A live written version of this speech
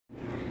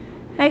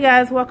Hey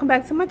guys, welcome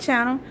back to my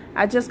channel.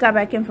 I just got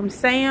back in from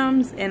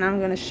Sam's and I'm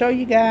going to show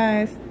you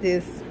guys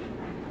this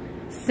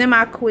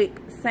semi-quick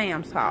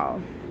Sam's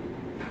haul.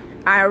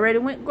 I already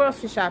went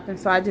grocery shopping,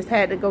 so I just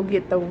had to go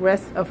get the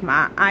rest of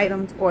my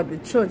items, or the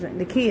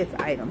kids'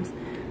 items.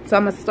 So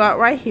I'm going to start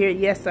right here.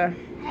 Yes, sir.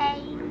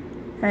 Hey.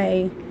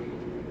 Hey.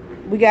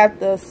 We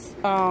got the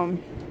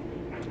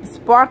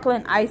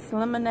sparkling ice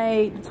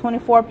lemonade, the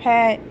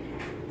 24-pack,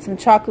 some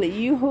chocolate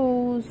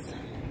yoo-hoos.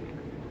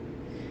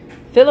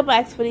 Philip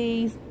asked for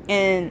these,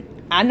 and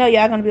I know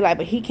y'all gonna be like,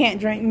 but he can't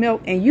drink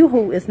milk, and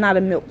yoo-hoo is not a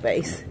milk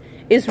base.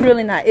 It's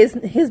really not.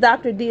 His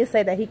doctor did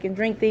say that he can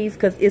drink these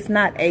because it's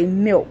not a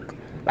milk,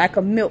 like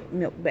a milk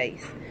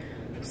base.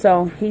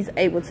 So he's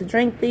able to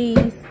drink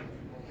these.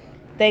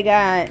 They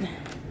got,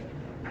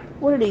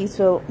 what are these,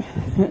 Philip?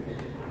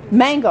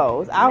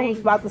 Mangoes. I was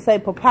about to say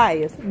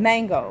papayas.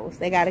 Mangoes.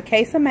 They got a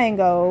case of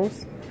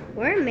mangoes.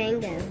 Where are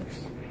mangoes?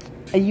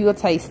 And you'll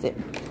taste it.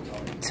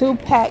 2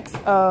 packs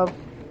of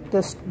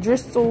the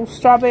Driscoll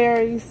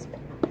strawberries.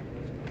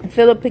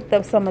 Philip picked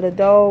up some of the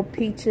Dole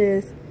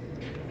peaches.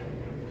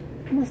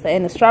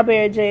 And the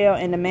strawberry gel,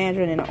 and the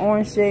mandarin and the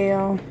orange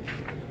gel.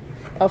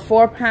 A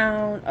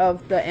 4-pound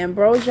of the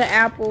ambrosia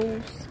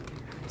apples.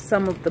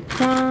 Some of the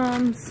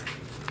plums.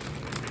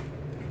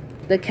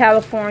 The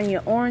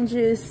California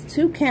oranges.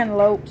 2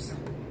 cantaloupes.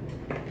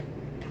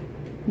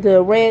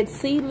 The red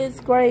seedless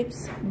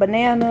grapes.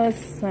 Bananas.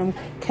 Some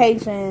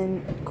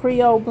Cajun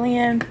Creole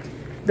blend.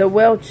 The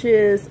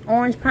Welch's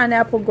orange,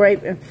 pineapple,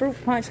 grape, and fruit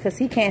punch, because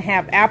he can't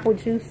have apple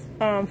juice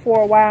for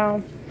a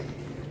while.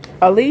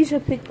 Alicia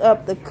picked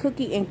up the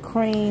cookie and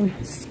cream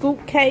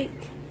scoop cake.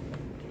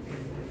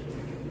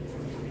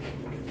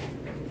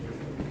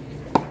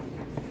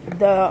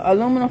 The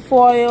aluminum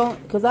foil,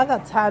 because I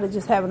got tired of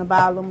just having to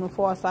buy aluminum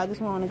foil, so I just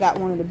went and got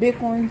one of the big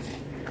ones.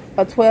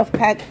 A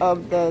 12-pack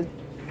of the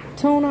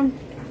tuna.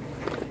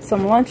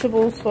 Some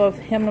Lunchables for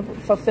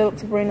Philip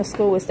to bring to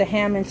school. It's the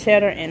ham and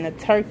cheddar and the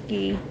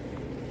turkey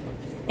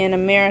and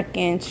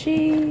American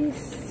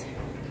cheese.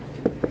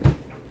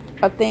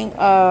 A thing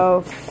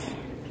of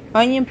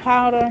onion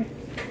powder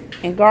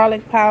and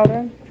garlic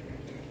powder,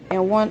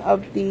 and one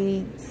of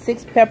the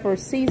 6-pepper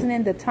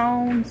seasoning, the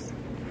Tones.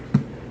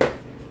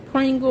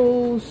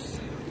 Pringles,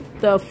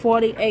 the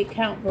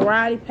 48-count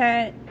variety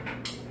pack.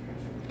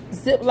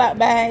 Ziploc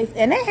bags,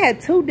 and they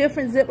had 2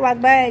 different Ziploc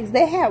bags.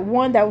 They had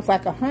one that was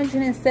like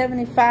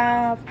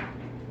 $175,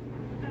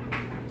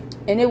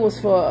 and it was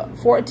for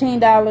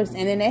 $14, and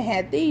then they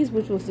had these,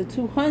 which was the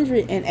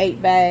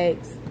 208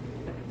 bags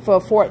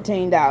for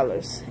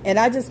 $14. And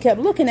I just kept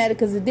looking at it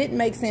because it didn't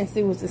make sense.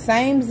 It was the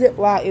same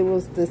Ziploc, it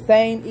was the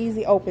same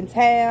easy open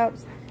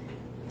tabs.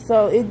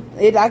 So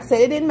it like I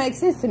said, it didn't make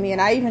sense to me.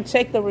 And I even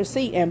checked the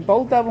receipt, and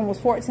both of them was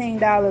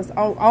 $14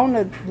 on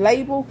the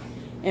label.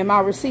 And my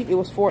receipt, it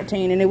was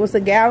 $14, and it was a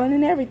gallon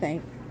and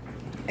everything.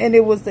 And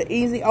it was the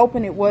easy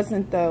open. It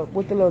wasn't the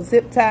with the little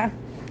zip tie.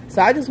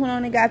 So I just went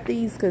on and got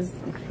these because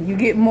you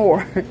get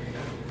more.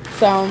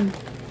 So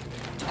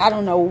I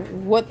don't know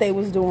what they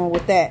was doing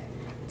with that.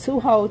 2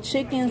 whole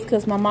chickens,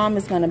 because my mom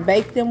is going to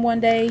bake them one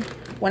day.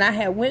 When I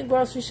had went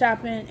grocery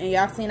shopping, and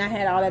y'all seen I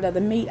had all that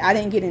other meat, I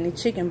didn't get any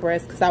chicken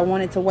breasts because I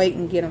wanted to wait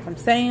and get them from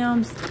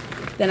Sam's.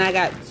 Then I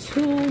got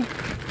 2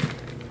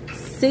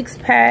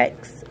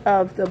 6-packs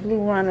of the Blue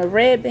Runner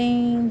red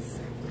beans.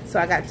 So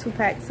I got 2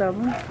 packs of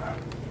them.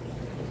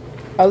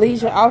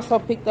 Alicia also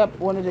picked up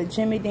one of the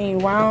Jimmy Dean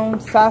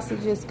round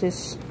sausages,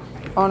 because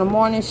on the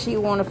morning she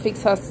want to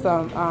fix her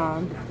some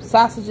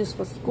sausages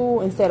for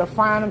school. Instead of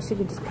frying them, she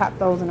could just pop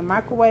those in the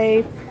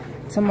microwave.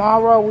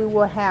 Tomorrow we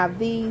will have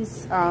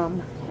these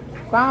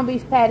ground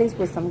beef patties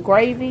with some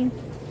gravy,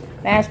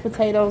 mashed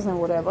potatoes, and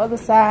whatever other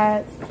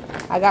sides.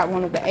 I got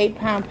one of the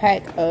 8-pound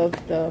pack of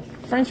the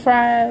French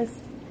fries,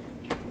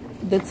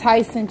 the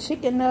Tyson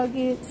chicken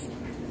nuggets,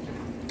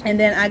 and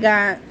then I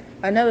got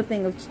another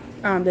thing of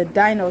the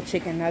Dino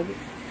chicken nuggets.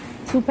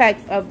 2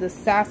 packs of the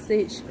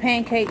sausage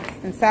pancakes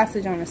and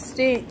sausage on a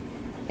stick.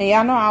 And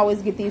y'all know I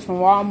always get these from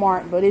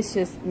Walmart, but it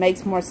just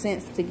makes more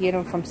sense to get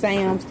them from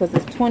Sam's because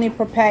it's 20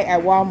 per pack.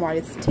 At Walmart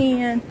it's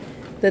 10.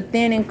 The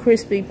thin and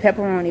crispy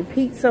pepperoni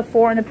pizza,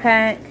 4 in a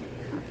pack.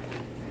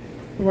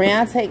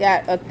 Riante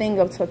got a thing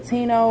of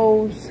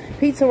Totino's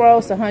pizza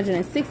rolls,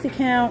 160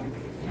 count.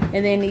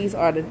 And then these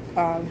are the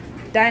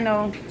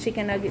Dino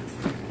chicken nuggets.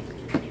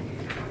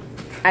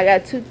 I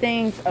got 2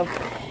 things of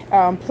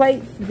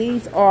plates.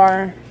 These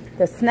are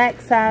the snack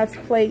size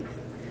plates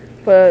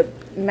for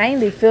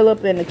mainly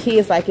Philip and the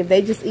kids, like if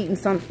they just eating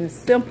something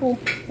simple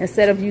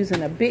instead of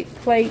using a big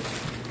plate.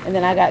 And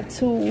then I got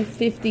 2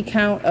 50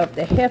 count of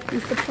the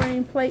Hefty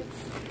Supreme plates.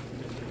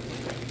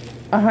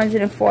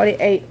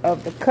 148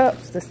 of the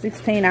cups, the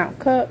 16-ounce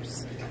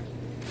cups.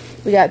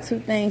 We got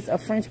 2 things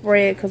of French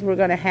bread because we're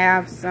going to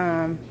have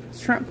some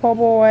shrimp po'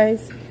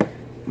 boys.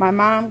 My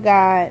mom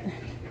got,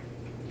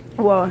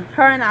 well,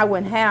 her and I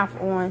went half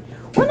on.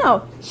 Well,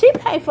 no, she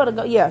paid for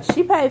the,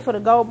 she paid for the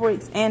gold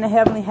bricks and the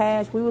heavenly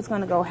hash. We was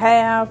going to go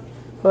half,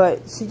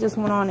 but she just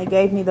went on and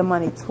gave me the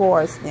money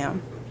towards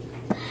them.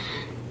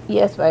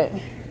 Yes,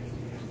 babe.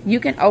 You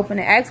can open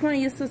it. Ask one of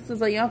your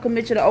sisters or your Uncle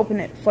Mitchell to open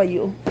it for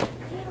you.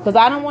 Because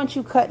I don't want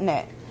you cutting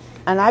that.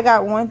 And I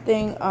got one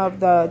thing of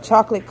the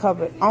chocolate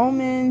covered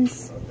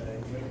almonds.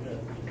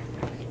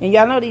 And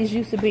y'all know these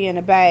used to be in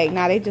a bag.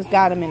 Now they just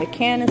got them in a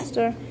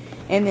canister.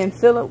 And then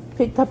Philip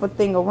picked up a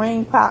thing of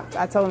ring pops.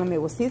 I told him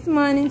it was his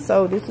money.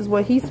 So this is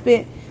what he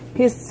spent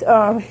his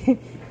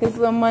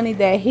little money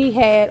that he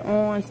had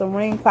on some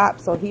ring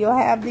pops. So he'll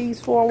have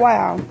these for a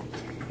while.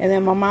 And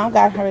then my mom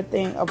got her a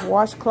thing of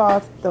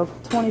washcloths, the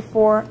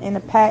 24 in a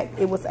pack.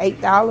 It was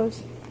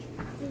 $8.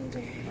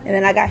 And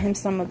then I got him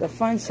some of the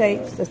fun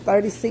shapes, the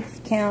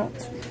 36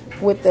 counts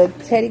with the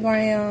Teddy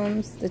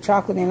Grahams, the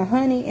chocolate and the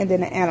honey, and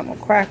then the animal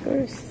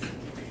crackers.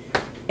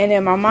 And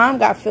then my mom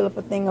got Philip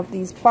a thing of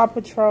these Paw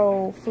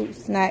Patrol fruit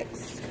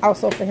snacks,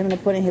 also for him to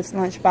put in his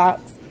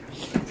lunchbox.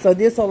 So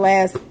this will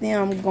last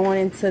them going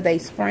into their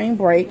spring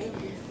break.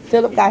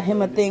 Philip got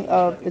him a thing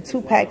of the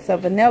 2 packs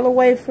of vanilla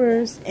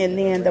wafers, and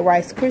then the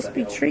Rice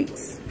Krispie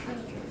treats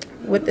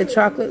with the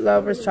chocolate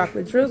lovers,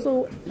 chocolate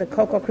drizzle, the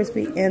Cocoa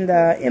Krispie, and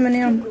the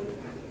M&M.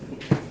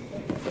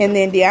 And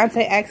then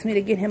Deontay asked me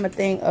to get him a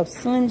thing of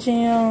Slim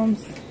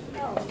Jims.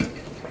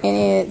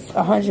 And it's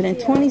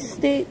 120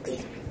 sticks.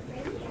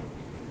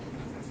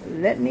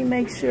 Let me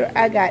make sure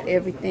I got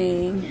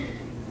everything.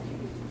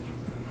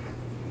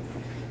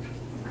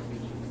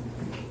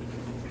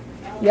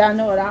 Y'all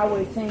know it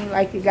always seems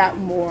like you got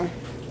more.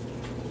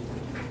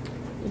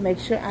 Make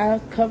sure I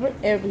cover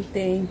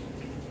everything.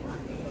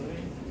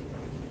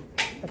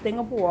 A thing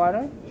of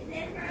water.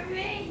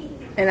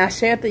 And I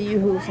shared the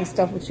Yoo-Hoos and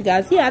stuff with you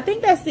guys. Yeah, I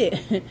think that's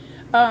it.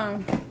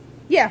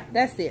 Yeah,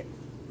 that's it.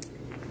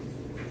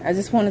 I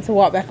just wanted to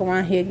walk back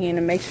around here again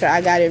and make sure I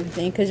got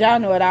everything. Because y'all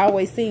know it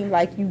always seems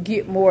like you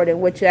get more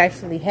than what you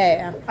actually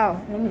have. Oh,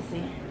 let me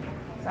see.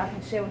 So I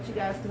can share with you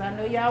guys. Because I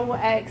know y'all will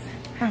ask,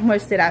 how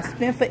much did I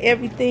spend for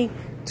everything?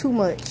 Too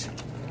much.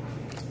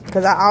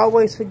 Because I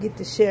always forget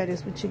to share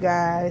this with you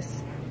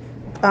guys.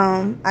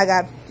 I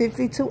got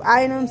 52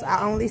 items.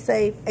 I only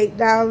saved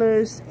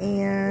 $8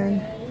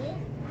 and...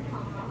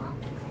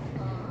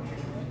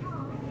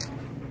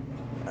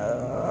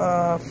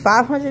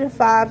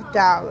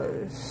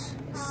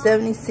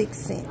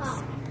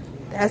 $505.76.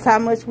 That's how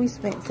much we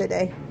spent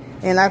today.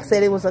 And like I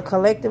said, it was a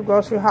collective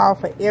grocery haul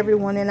for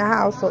everyone in the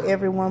house, so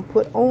everyone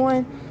put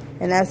on,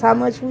 and that's how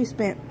much we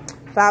spent.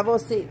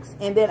 $506.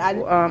 And then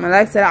and like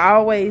I said, I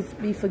always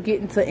be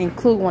forgetting to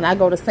include when I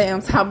go to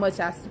Sam's how much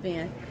I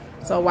spend,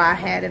 so I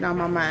had it on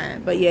my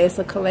mind. But yeah, it's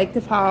a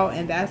collective haul,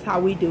 and that's how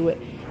we do it.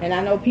 And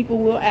I know people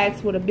will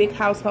ask, with a big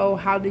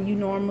household, how do you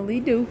normally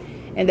do?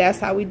 And that's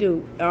how we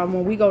do.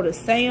 When we go to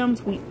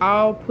Sam's, we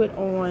all put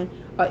on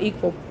an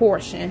equal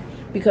portion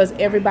because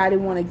everybody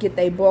want to get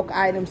their bulk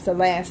items to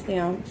last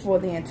them for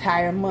the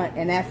entire month.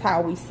 And that's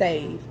how we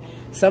save.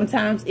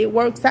 Sometimes it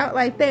works out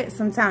like that.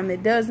 Sometimes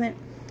it doesn't,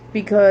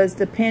 because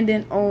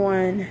depending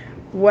on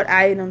what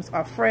items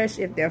are fresh,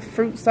 if their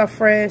fruits are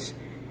fresh,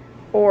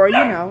 or,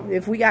 you know,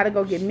 if we got to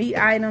go get meat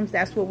items,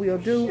 that's what we'll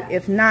do.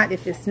 If not,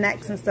 if it's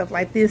snacks and stuff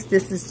like this,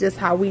 this is just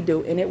how we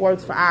do. And it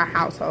works for our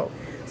household.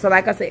 So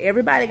like I said,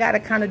 everybody got to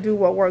kind of do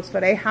what works for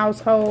their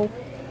household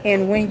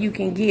and when you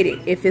can get it.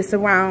 If it's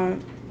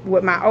around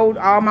what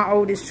all my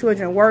oldest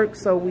children work,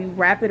 so we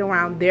wrap it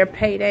around their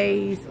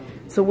paydays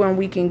to when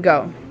we can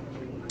go.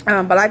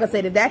 But like I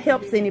said, if that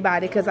helps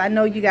anybody, because I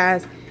know you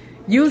guys,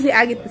 usually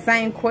I get the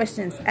same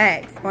questions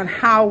asked on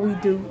how we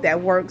do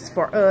that works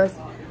for us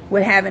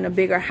with having a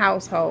bigger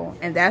household,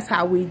 and that's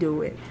how we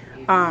do it.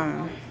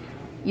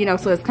 You know,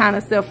 so it's kind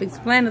of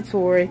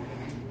self-explanatory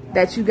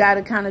that you got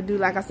to kind of do,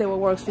 like I said, what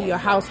works for your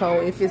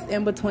household if it's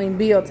in between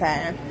bill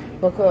time.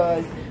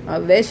 Because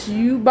unless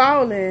you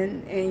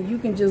balling and you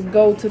can just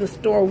go to the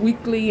store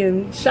weekly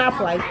and shop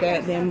like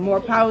that, then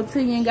more power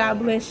to you and God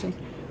bless you.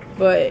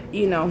 But,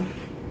 you know,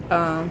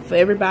 for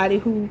everybody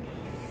who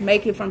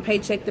make it from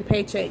paycheck to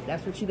paycheck,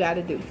 that's what you got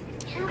to do.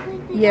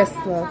 Yes,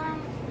 love.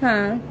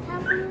 Huh?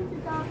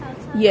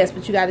 Yes,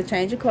 but you got to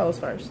change your clothes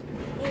first.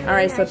 All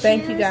right, so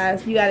thank you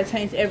guys. You got to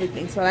change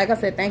everything. So like I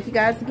said, thank you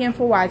guys again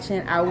for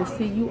watching. I will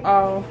see you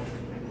all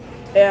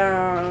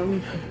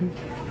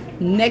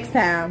next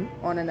time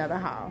on another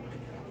haul.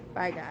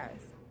 Bye, guys.